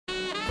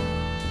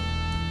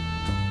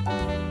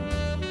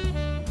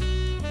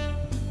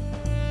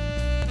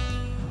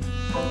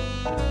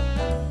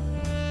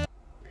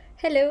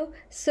Hello,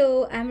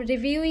 so I'm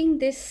reviewing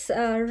this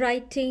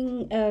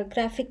writing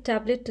graphic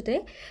tablet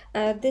today.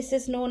 This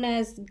is known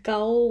as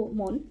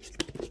GAOMON.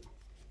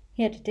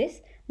 Here it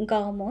is,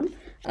 GAOMON.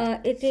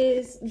 It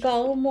is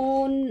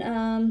GAOMON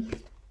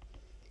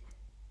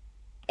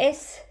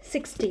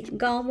S60,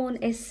 GAOMON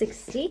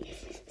S60.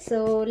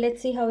 So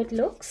let's see how it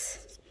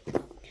looks.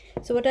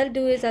 So what I'll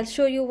do is I'll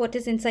show you what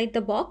is inside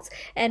the box,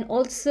 and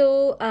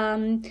also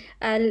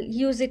I'll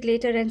use it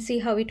later and see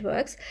how it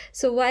works.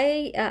 So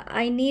why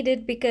I need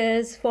it,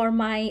 because for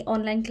my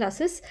online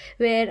classes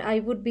where I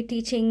would be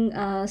teaching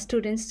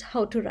students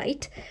how to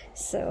write.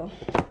 So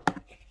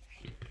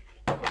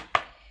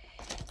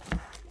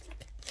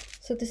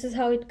this is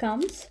how it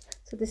comes.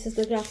 So this is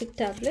the graphic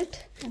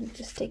tablet. I'll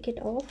just take it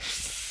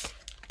off.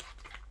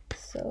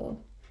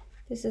 So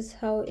this is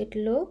how it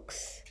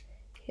looks.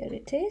 Here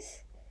it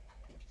is.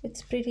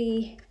 It's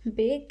pretty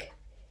big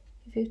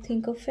if you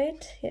think of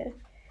it here.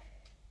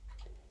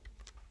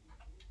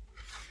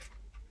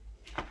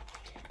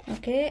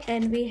 Okay,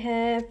 and we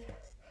have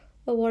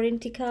a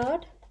warranty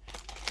card,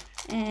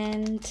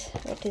 and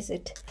what is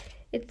it?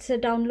 It's a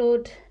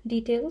download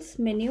details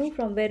menu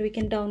from where we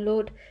can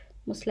download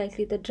most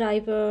likely the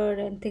driver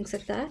and things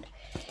like that.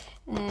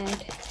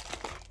 And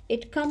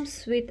it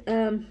comes with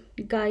a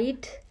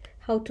guide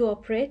how to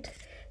operate.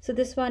 So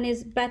this one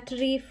is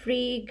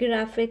battery-free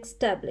graphics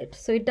tablet.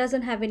 So it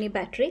doesn't have any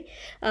battery.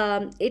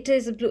 It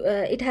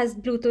has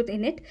Bluetooth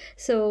in it.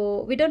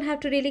 So we don't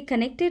have to really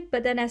connect it.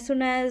 But then as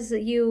soon as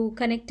you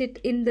connect it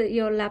in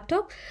your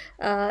laptop,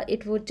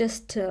 it would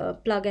just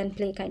plug and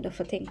play kind of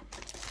a thing.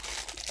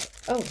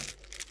 Oh,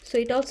 so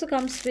it also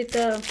comes with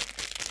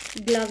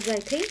gloves, I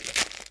think.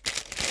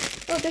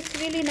 Oh, that's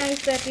really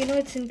nice that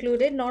it's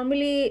included.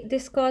 Normally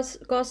this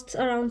costs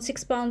around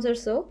 £6 or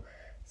so.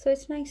 So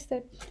it's nice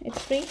that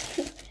it's free.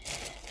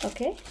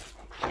 Okay,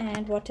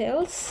 and what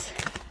else?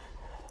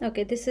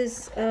 Okay, this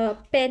is a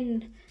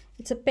pen.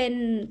 It's a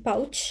pen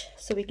pouch,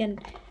 so we can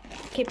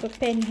keep a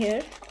pen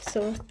here.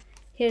 So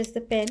here's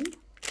the pen.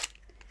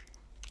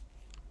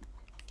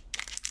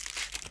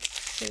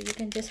 So you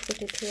can just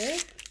put it here.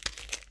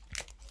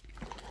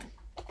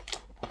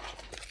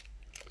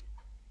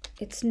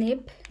 It's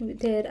nib.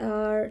 There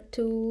are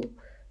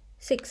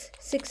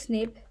six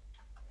nib,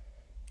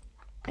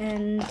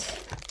 and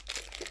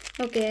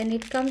okay, and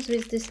it comes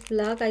with this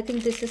plug. I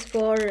think this is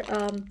for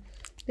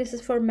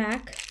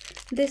Mac.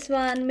 This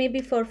one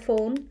maybe for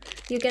phone.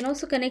 You can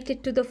also connect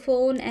it to the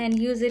phone and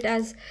use it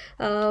as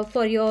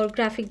for your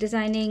graphic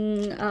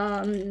designing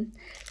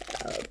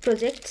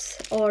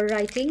projects or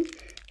writing.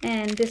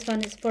 And this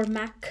one is for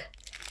Mac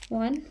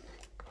one.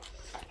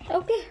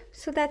 Okay,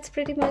 so that's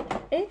pretty much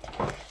it.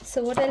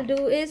 So what I'll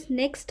do is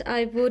next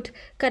I would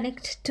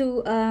connect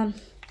to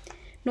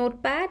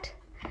Notepad,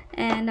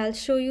 and I'll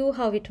show you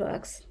how it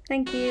works.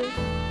 Thank you.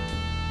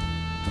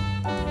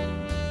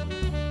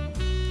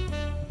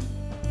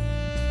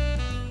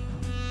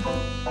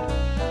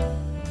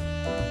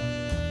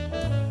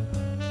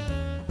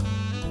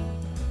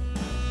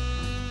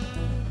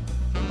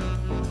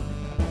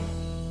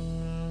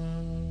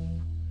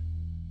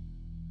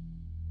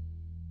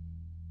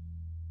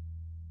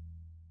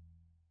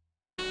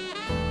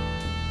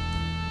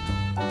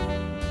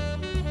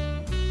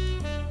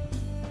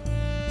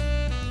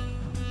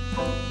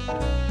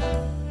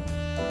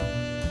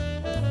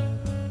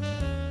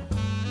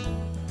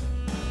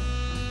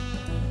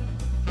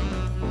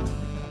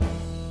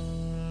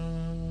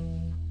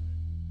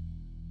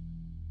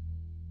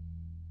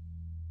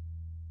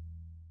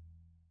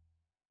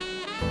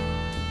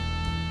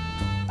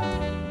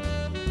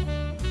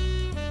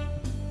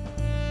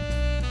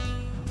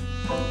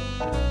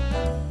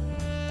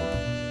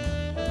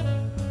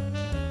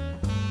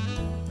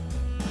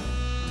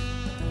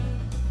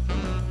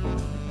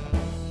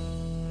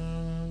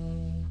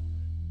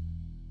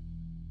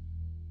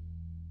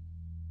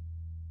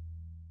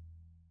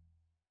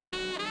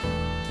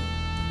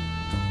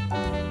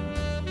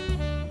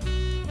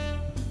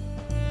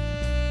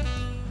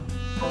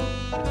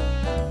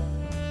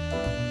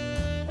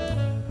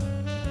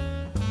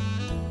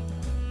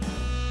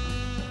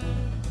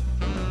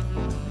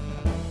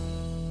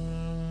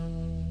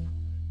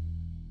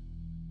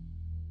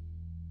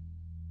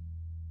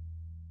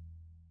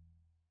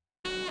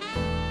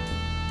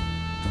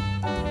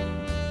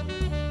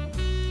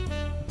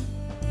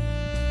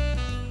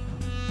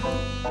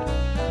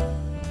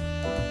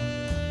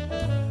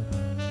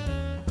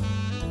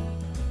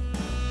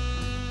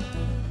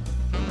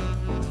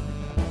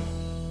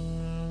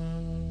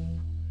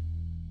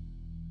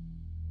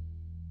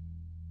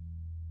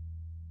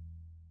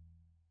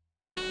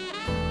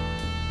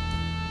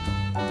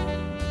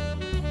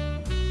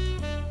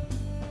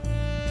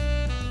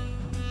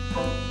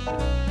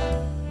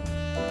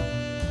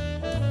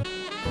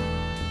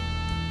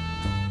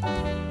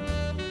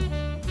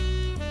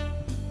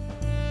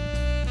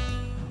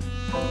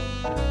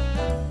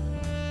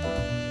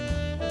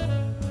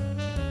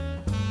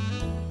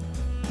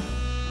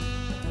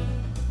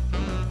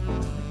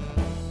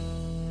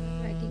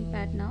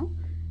 Now,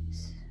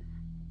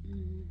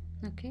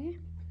 okay,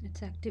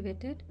 it's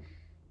activated.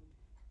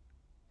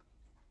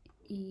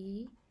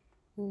 E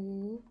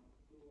O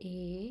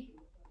A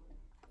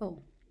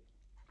O.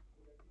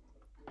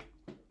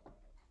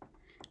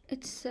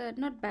 It's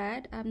not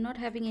bad. I'm not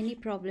having any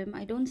problem.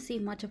 I don't see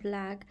much of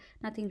lag.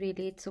 Nothing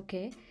really. It's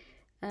okay.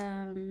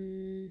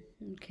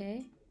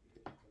 Okay.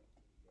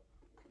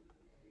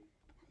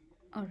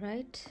 All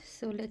right.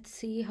 So let's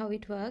see how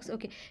it works.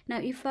 Okay. Now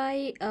if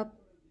I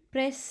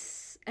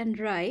press and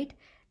write,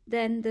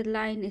 then the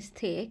line is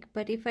thick.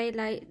 But if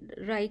I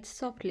write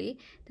softly,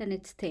 then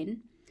it's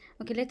thin.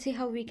 Okay. Let's see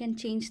how we can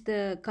change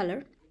the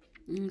color.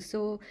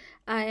 So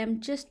I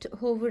am just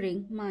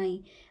hovering my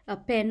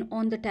pen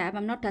on the tab.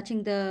 I'm not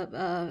touching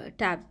the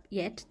tab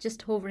yet,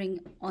 just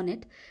hovering on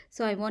it.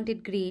 So I want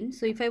it green.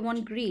 So if I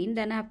want green,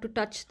 then I have to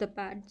touch the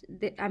pad.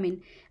 I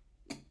mean,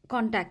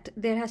 contact.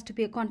 There has to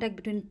be a contact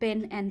between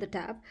pen and the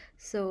tab.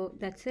 So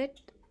that's it.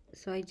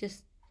 So I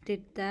just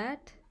did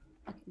that.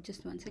 Okay,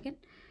 just one second.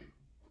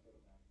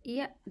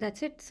 Yeah,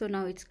 that's it. So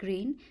now it's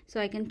green. So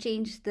I can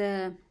change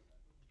the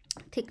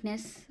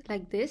thickness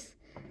like this.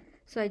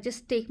 So I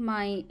just take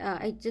my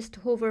I just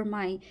hover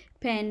my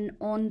pen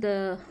on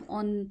the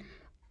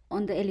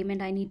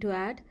element I need to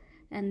add,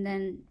 and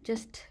then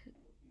just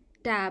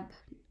tab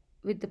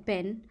with the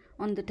pen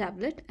on the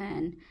tablet,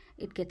 and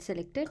it gets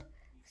selected.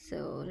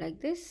 So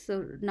like this.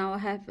 So now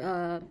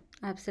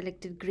I've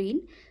selected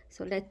green.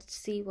 So let's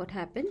see what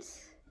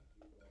happens.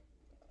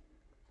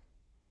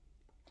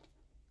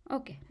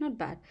 Okay, not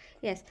bad.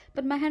 Yes,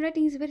 but my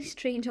handwriting is very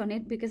strange on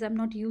it because I'm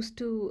not used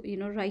to,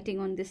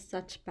 writing on this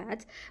such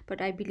pads. But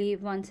I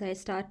believe once I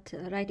start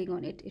writing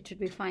on it, it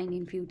should be fine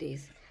in few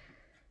days.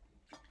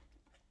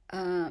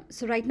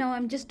 So right now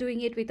I'm just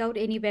doing it without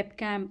any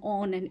webcam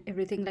on and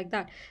everything like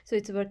that. So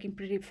it's working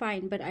pretty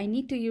fine. But I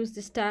need to use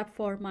this tab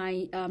for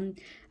my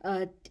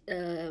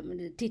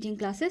teaching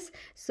classes.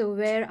 So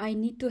where I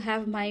need to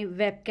have my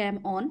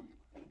webcam on.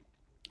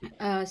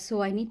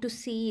 So I need to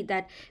see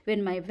that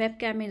when my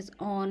webcam is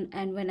on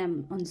and when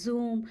I'm on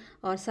Zoom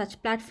or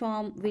such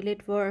platform, will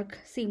it work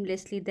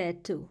seamlessly there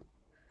too?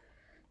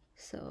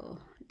 So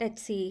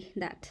let's see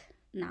that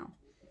now.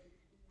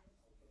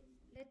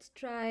 Let's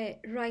try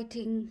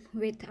writing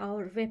with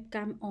our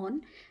webcam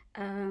on.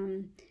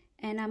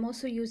 And I'm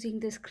also using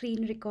the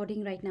screen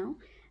recording right now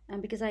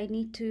because I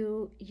need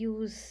to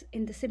use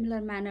in the similar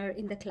manner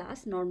in the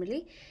class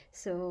normally.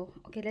 So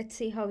okay, let's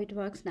see how it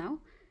works now.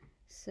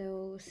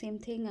 So same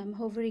thing, I'm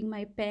hovering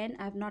my pen.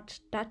 I've not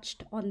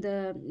touched on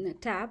the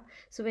tab.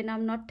 So when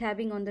I'm not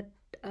tabbing on the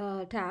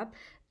tab,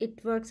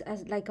 it works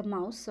as like a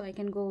mouse. So I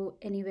can go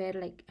anywhere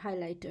like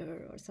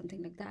highlighter or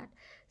something like that.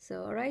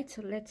 So all right,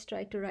 so let's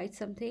try to write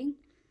something.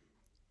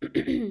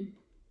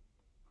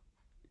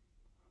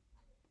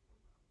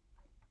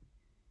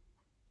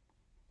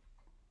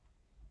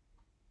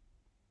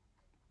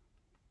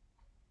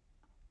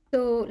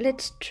 So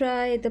let's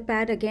try the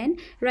pad again.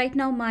 Right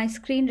now my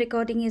screen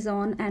recording is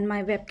on and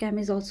my webcam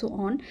is also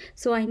on.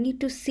 So I need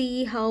to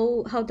see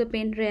how the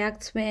pen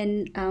reacts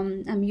when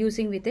I'm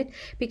using with it,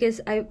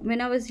 because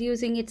when I was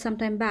using it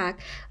sometime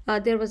back,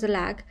 there was a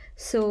lag.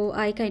 So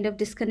I kind of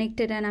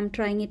disconnected and I'm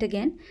trying it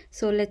again.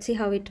 So let's see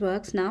how it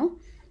works now.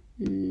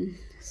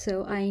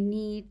 So I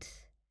need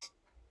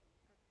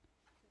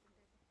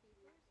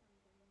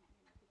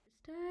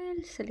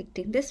style,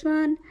 selecting this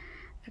one.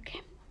 Okay,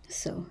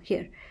 so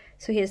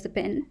here's the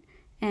pen,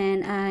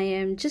 and I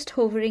am just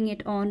hovering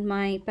it on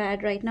my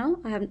pad right now.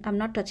 I'm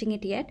not touching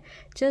it yet,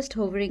 just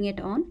hovering it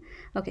on.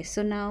 Okay,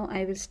 so now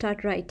I will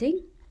start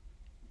writing.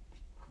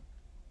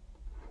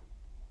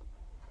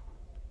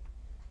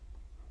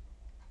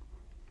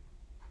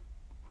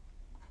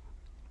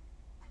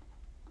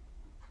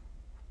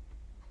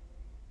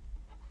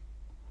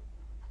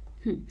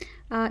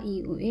 A,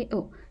 E, O, A,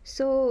 O.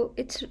 So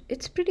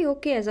it's pretty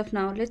okay as of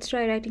now. Let's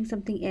try writing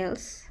something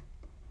else.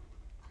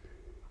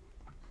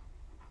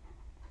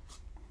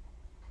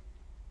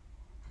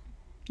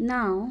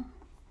 Now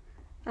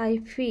I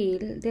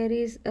feel there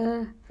is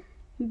a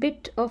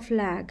bit of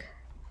lag.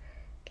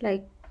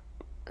 Like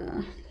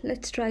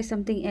let's try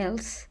something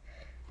else.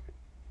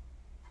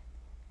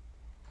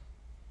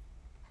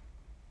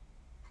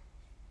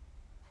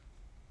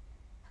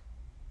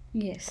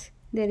 Yes,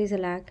 there is a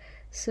lag.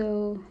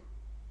 So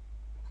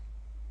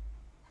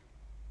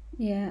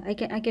yeah, I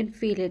can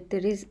feel it.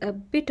 There is a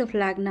bit of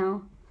lag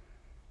now.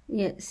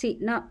 Yeah, see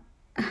now.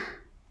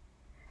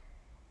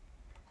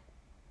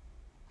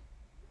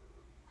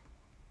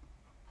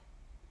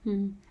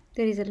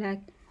 There is a lag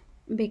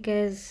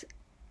because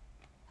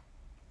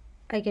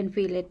I can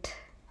feel it.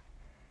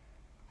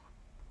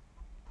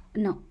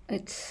 No,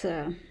 it's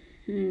so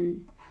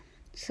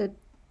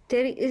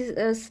there is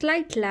a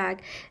slight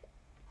lag.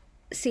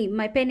 See,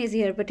 my pen is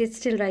here, but it's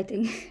still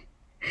writing.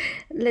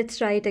 Let's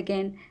try it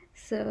again.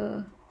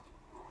 So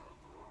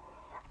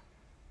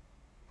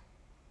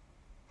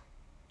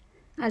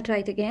I'll try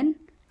it again,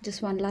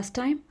 just one last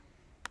time.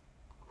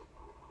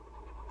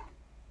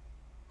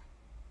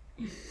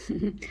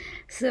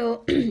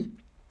 So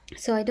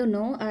So I don't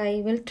know,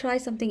 I will try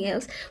something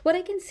else. What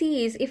I can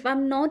see is if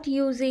I'm not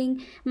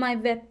using my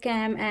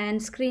webcam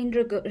and screen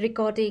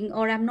recording,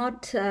 or I'm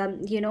not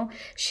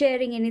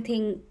sharing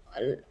anything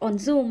on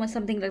Zoom or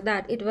something like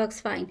that, it works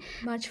fine.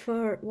 Much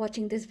for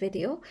watching this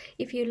video.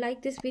 If you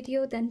like this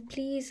video, then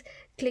please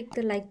click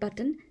the like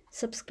button,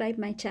 subscribe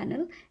my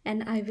channel,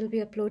 and I will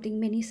be uploading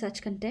many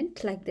such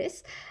content like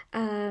this.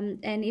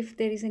 And if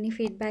there is any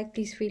feedback,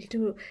 please feel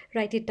to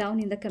write it down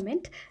in the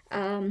comment.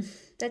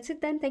 That's it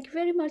then. Thank you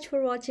very much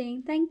for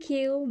watching. Thank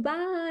you.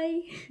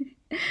 Bye.